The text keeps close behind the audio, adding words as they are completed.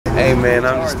Hey man,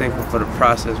 I'm just thankful for the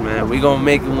process, man. We gonna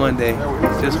make it one day.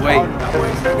 Just wait.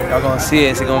 Y'all gonna see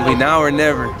it. It's gonna be now or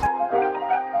never.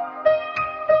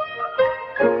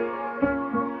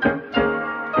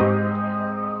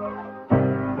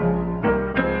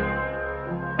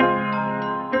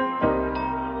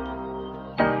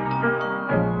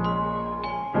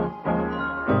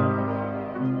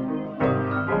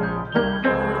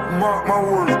 Mark my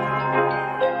words.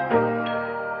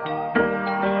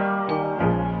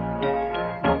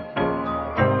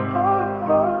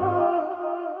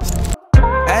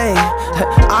 Hey,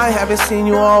 I haven't seen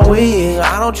you all week.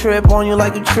 I don't trip on you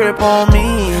like you trip on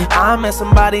me. I met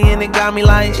somebody and it got me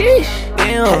like, sheesh,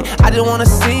 damn. Hey, I just wanna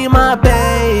see my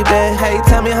baby. Hey,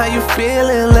 tell me how you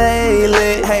feeling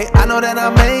lately. Hey, I know that I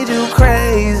made you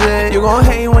crazy. You gon'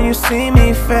 hate when you see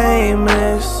me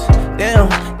famous. Damn,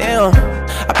 damn.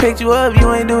 I picked you up,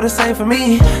 you ain't do the same for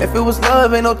me. If it was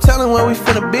love, ain't no telling where we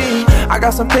finna be. I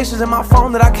got some pictures in my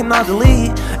phone that I cannot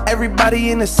delete.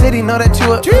 Everybody in the city know that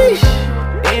you a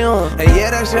damn. Hey,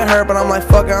 yeah, that shit hurt, but I'm like,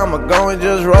 fuck it, I'ma go and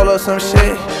just roll up some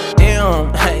shit.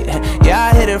 Damn, hey, yeah,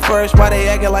 I hit it first. Why they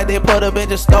acting like they put a bitch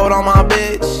and stole on my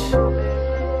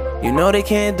bitch? You know they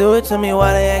can't do it to me.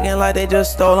 Why they acting like they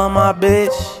just stole on my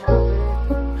bitch?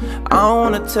 I don't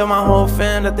wanna tell my whole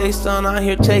fam that they son out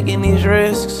here taking these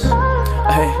risks.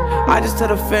 Hey, I just tell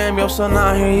the fam, your son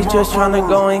out here, he's just trying to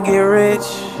go and get rich.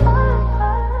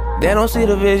 They don't see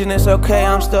the vision, it's okay,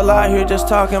 I'm still out here just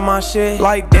talking my shit.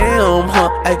 Like damn,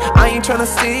 hey, I ain't tryna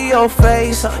see your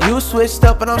face. You switched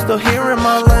up and I'm still here in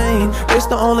my lane. It's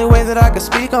the only way that I can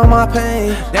speak on my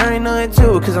pain. There ain't nothing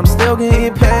to it, cause I'm still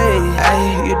getting paid.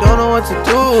 Hey, you don't know what to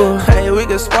do. Hey, we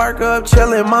can spark up,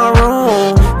 chill in my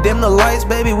room. Dim the lights,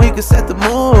 baby, we can set the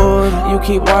mood. You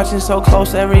keep watching so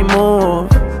close every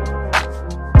move.